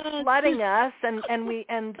flooding us,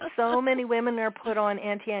 and so many women are put on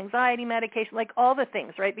anti-anxiety medication, like all the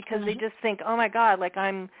things, right? Because they just think, oh my God, like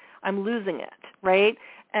I'm losing it, right?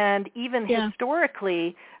 And even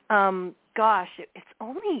historically, it's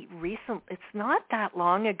only recent, it's not that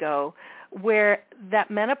long ago where that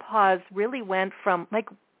menopause really went from, like,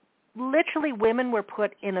 literally women were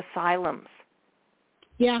put in asylums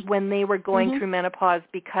when they were going through menopause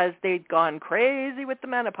because they'd gone crazy with the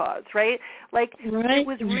menopause, right? Like, it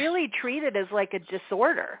was really treated as like a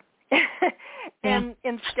disorder. And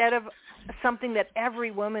instead of something that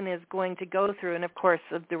every woman is going to go through, and of course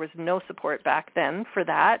there was no support back then for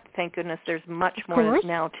that. Thank goodness there's much more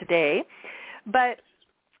now today. But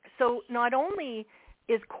so not only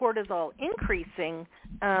is cortisol increasing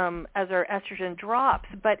as our estrogen drops,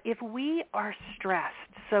 but if we are stressed,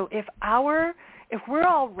 so if we're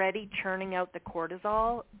already churning out the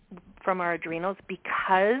cortisol from our adrenals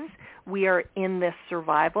because we are in this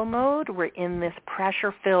survival mode, we're in this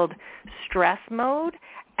pressure-filled stress mode,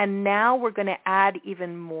 and now we're going to add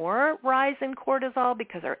even more rise in cortisol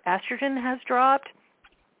because our estrogen has dropped,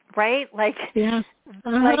 right? Like,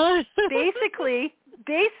 like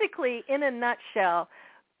basically, in a nutshell,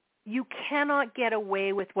 you cannot get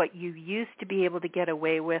away with what you used to be able to get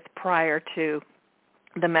away with prior to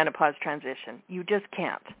the menopause transition. You just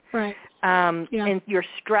can't. Right. And your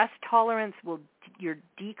stress tolerance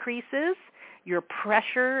decreases. Your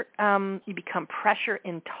pressure, you become pressure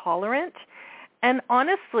intolerant. And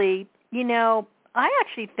honestly, I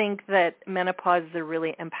actually think that menopause is a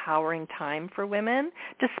really empowering time for women,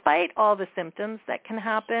 despite all the symptoms that can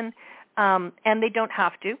happen. And they don't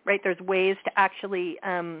have to, right? There's ways to actually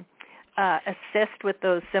assist with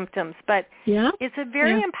those symptoms. But it's a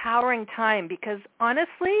very empowering time because,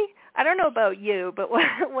 honestly, I don't know about you, but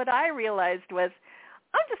what I realized was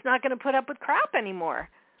I'm just not going to put up with crap anymore.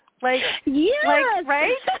 Like,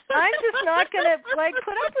 right? I'm just not going to,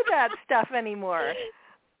 put up with that stuff anymore.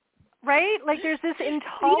 Right? Like, there's this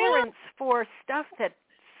intolerance for stuff that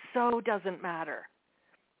so doesn't matter,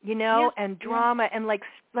 and drama and, like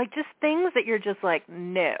just things that you're just like,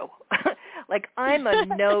 no. Like, I'm a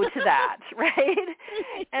no to that, right?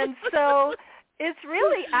 And so it's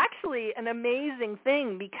really actually an amazing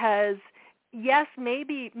thing because, yes,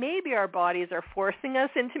 maybe our bodies are forcing us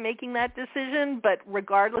into making that decision, but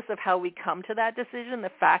regardless of how we come to that decision,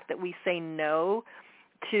 the fact that we say no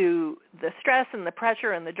to the stress and the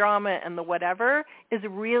pressure and the drama and the whatever is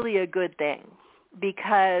really a good thing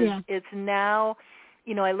because it's now,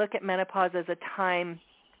 I look at menopause as a time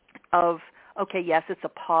of, okay, yes, it's a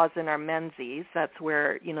pause in our menses. That's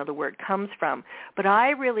where, the word comes from. But I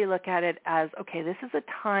really look at it as, okay, this is a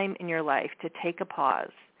time in your life to take a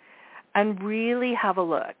pause and really have a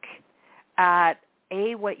look at,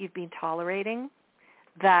 A, what you've been tolerating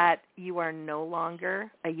that you are no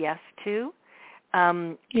longer a yes to.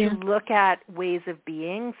 To look at ways of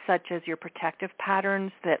being, such as your protective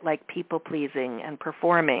patterns that like people-pleasing and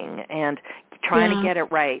performing and trying to get it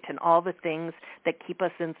right and all the things that keep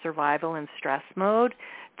us in survival and stress mode,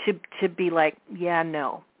 to be like,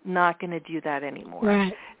 no, not going to do that anymore.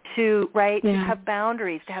 Right. To have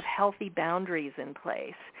boundaries, to have healthy boundaries in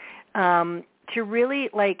place. To really,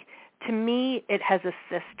 to me, it has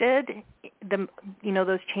assisted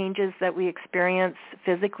those changes that we experience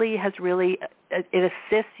physically has really, it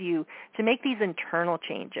assists you to make these internal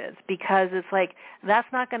changes because it's like, that's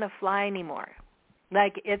not going to fly anymore.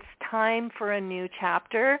 Like, it's time for a new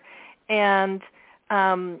chapter. And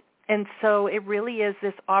And so it really is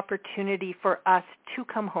this opportunity for us to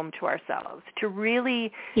come home to ourselves, to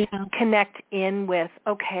really connect in with,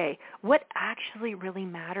 okay, what actually really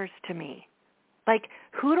matters to me? Like,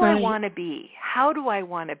 who do I want to be? How do I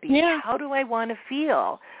want to be? How do I want to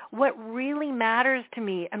feel? What really matters to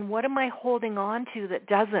me, and what am I holding on to that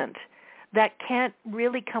doesn't, that can't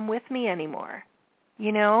really come with me anymore?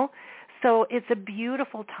 You know? So it's a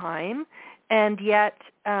beautiful time, and yet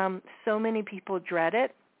so many people dread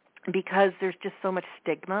it because there's just so much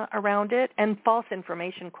stigma around it and false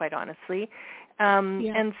information, quite honestly.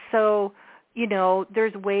 And so, you know,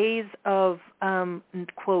 there's ways of,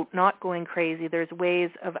 quote, not going crazy. There's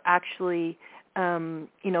ways of actually, you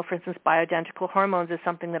know, for instance, bioidentical hormones is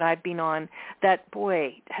something that I've been on that,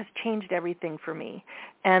 boy, has changed everything for me.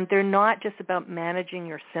 And they're not just about managing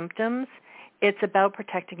your symptoms. It's about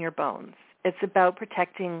protecting your bones. It's about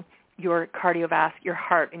protecting your your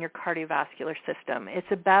heart and your cardiovascular system. It's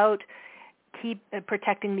about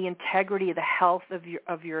protecting the integrity, the health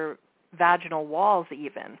of your vaginal walls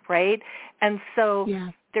even, right? And so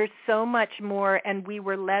there's so much more, and we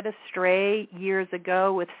were led astray years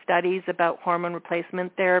ago with studies about hormone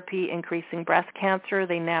replacement therapy increasing breast cancer.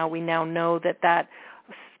 We now know that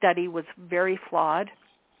study was very flawed,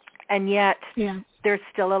 and yet there's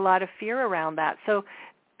still a lot of fear around that. So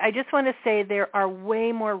I just want to say there are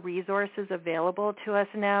way more resources available to us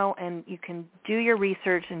now, and you can do your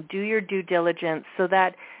research and do your due diligence so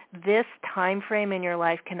that this time frame in your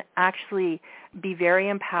life can actually be very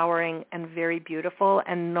empowering and very beautiful,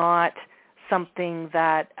 and not something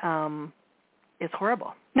that is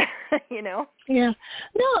horrible, you know? Yeah.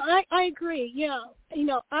 No, I agree. Yeah. You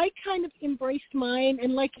know, I kind of embraced mine,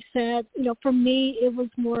 and like you said, you know, for me it was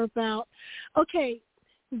more about, okay,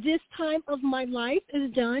 this time of my life is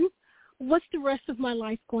done. What's the rest of my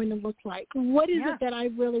life going to look like? What is it that I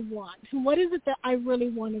really want? What is it that I really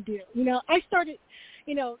want to do? You know, I started,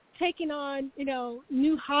 you know, taking on, you know,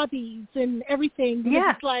 new hobbies and everything.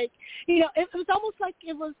 Yeah. It's like, you know, it was almost like,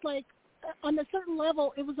 it was like, on a certain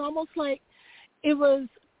level, it was almost like it was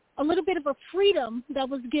a little bit of a freedom that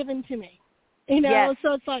was given to me. You know,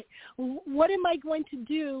 so it's like, what am I going to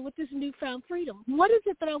do with this newfound freedom? What is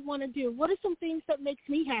it that I want to do? What are some things that makes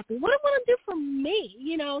me happy? What do I want to do for me,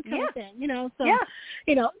 you know, kind of thing, you know? So,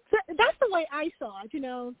 you know, that's the way I saw it, you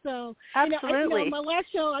know. So, absolutely. You know, my last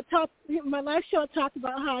show I talked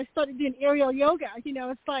about how I started doing aerial yoga. You know,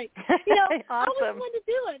 it's like, you know, awesome. I always wanted to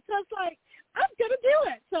do it. So it's like, I'm going to do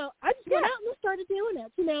it. So I just went out and started doing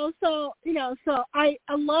it, you know. So, you know, so I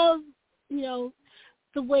love, you know,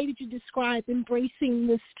 the way that you describe embracing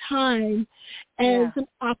this time as an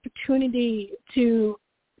opportunity to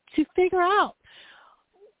figure out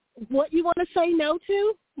what you want to say no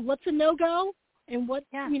to, what's a no-go, and what,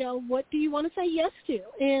 you know, what do you want to say yes to,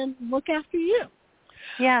 and look after you.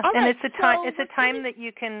 Yeah, all and right, it's a time that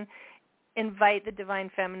you can invite the divine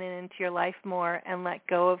feminine into your life more and let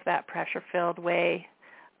go of that pressure-filled way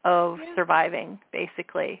of surviving,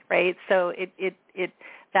 basically, right? So it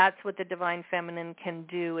that's what the divine feminine can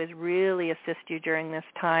do, is really assist you during this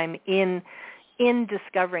time in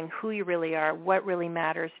discovering who you really are, what really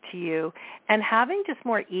matters to you, and having just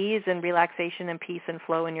more ease and relaxation and peace and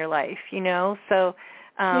flow in your life, you know? So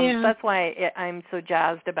that's why I'm so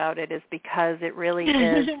jazzed about it, is because it really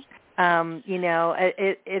is, you know,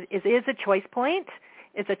 it is a choice point.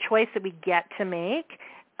 It's a choice that we get to make,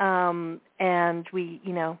 and we,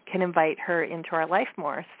 you know, can invite her into our life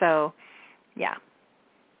more. So, yeah.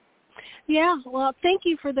 Yeah, well, thank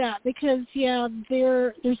you for that, because,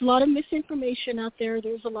 there's a lot of misinformation out there.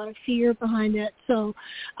 There's a lot of fear behind it. So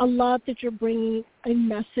I love that you're bringing a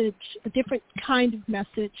message, a different kind of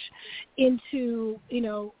message into, you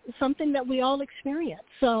know, something that we all experience.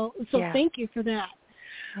 So thank you for that.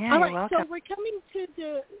 Yeah, all right, you're welcome. So we're coming to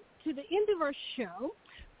the end of our show.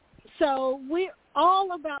 So we're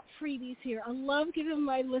all about freebies here. I love giving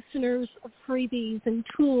my listeners freebies and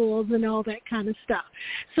tools and all that kind of stuff.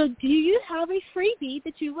 So do you have a freebie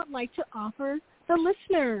that you would like to offer the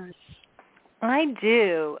listeners? I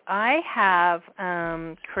do. I have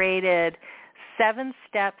created 7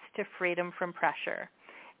 steps to freedom from pressure.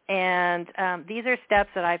 And these are steps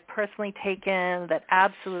that I've personally taken that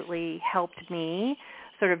absolutely helped me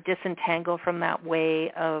sort of disentangle from that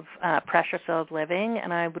way of pressure-filled living,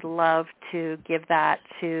 and I would love to give that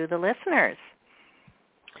to the listeners.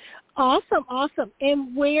 Awesome.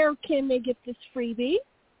 And where can they get this freebie?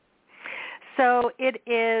 So it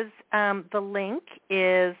is, the link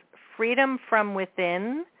is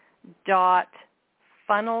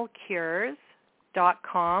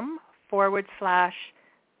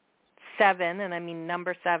freedomfromwithin.funnelcures.com/7, and I mean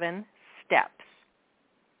number 7, steps.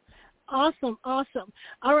 Awesome.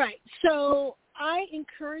 All right. So I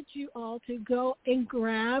encourage you all to go and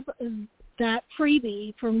grab that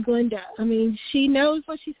freebie from Glenda. I mean, she knows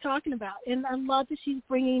what she's talking about. And I love that she's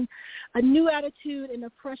bringing a new attitude and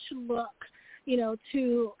a fresh look,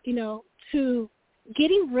 to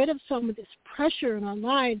getting rid of some of this pressure in our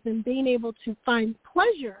lives and being able to find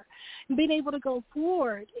pleasure and being able to go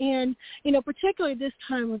forward. And, particularly this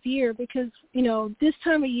time of year, because, this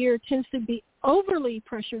time of year tends to be overly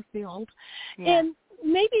pressure filled. Yeah. And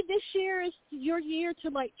maybe this year is your year to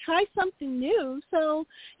try something new so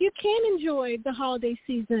you can enjoy the holiday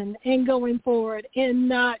season and going forward and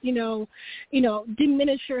not,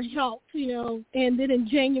 diminish your health, and then in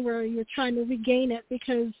January you're trying to regain it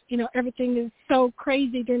because, everything is so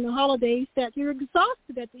crazy during the holidays that you're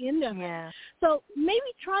exhausted at the end of it. So maybe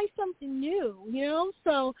try something new,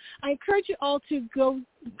 so I encourage you all to go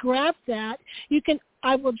grab that.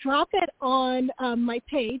 I will drop it on my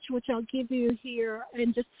page, which I'll give you here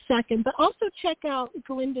in just a second. But also check out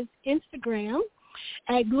Glenda's Instagram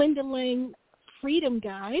at Glenda Lane Freedom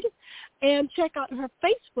Guide, and check out her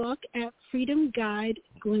Facebook at Freedom Guide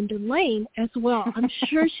Glenda Lane as well. I'm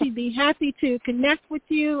sure she'd be happy to connect with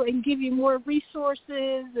you and give you more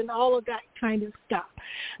resources and all of that kind of stuff.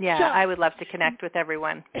 Yeah, so, I would love to connect with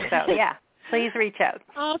everyone. So, yeah. Please reach out.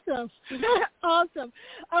 Awesome. Awesome.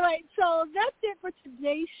 All right, so that's it for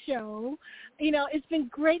today's show. It's been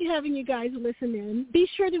great having you guys listen in. Be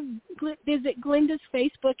sure to visit Glenda's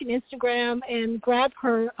Facebook and Instagram and grab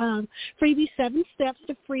her freebie 7 Steps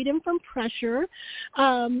to Freedom from Pressure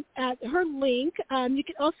at her link. You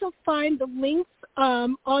can also find the links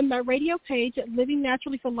on my radio page at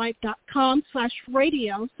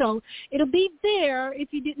livingnaturallyforlife.com/radio. So it'll be there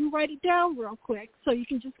if you didn't write it down real quick. So you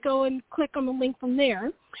can just go and click on the link from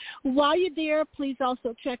there. While you're there, please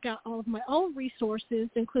also check out all of my own resources,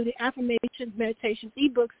 including affirmations, meditations,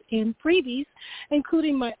 ebooks, and freebies,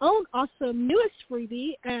 including my own awesome newest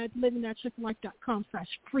freebie at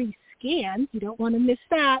livingnaturallyforlife.com/free scan. You don't want to miss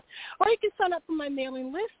that. Or you can sign up for my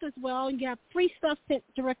mailing list as well and get free stuff sent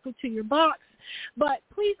directly to your box. But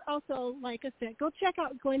please also, like I said, go check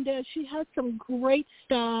out Glenda. She has some great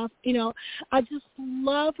stuff. I just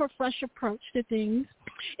love her fresh approach to things.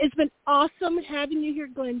 It's been awesome having you here,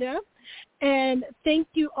 Glenda. And thank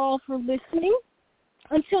you all for listening.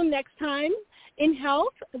 Until next time, in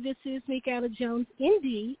health, this is Michaela Jones,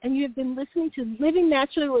 ND, and you have been listening to Living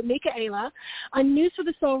Naturally with Michaela on News for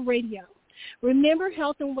the Soul Radio. Remember,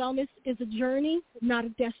 health and wellness is a journey, not a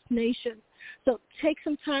destination. So take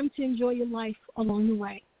some time to enjoy your life along the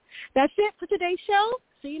way. That's it for today's show.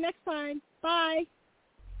 See you next time. Bye.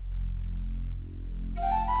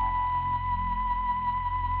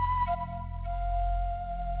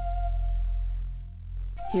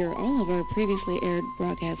 Hear all of our previously aired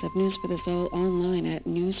broadcasts of News for the Soul online at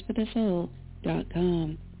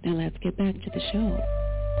newsforthesoul.com. Now let's get back to the show.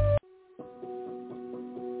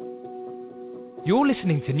 You're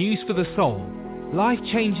listening to News for the Soul,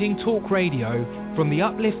 life-changing talk radio from the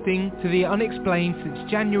uplifting to the unexplained since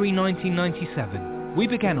January 1997. We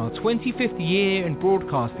began our 25th year in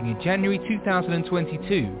broadcasting in January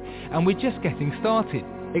 2022, and we're just getting started,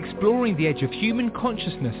 exploring the edge of human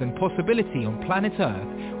consciousness and possibility on planet Earth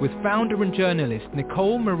with founder and journalist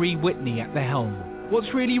Nicole Marie Whitney at the helm.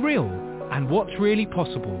 What's really real and what's really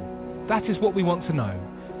possible? That is what we want to know.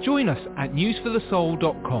 Join us at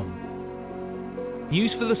newsforthesoul.com.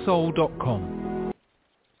 newsforthesoul.com.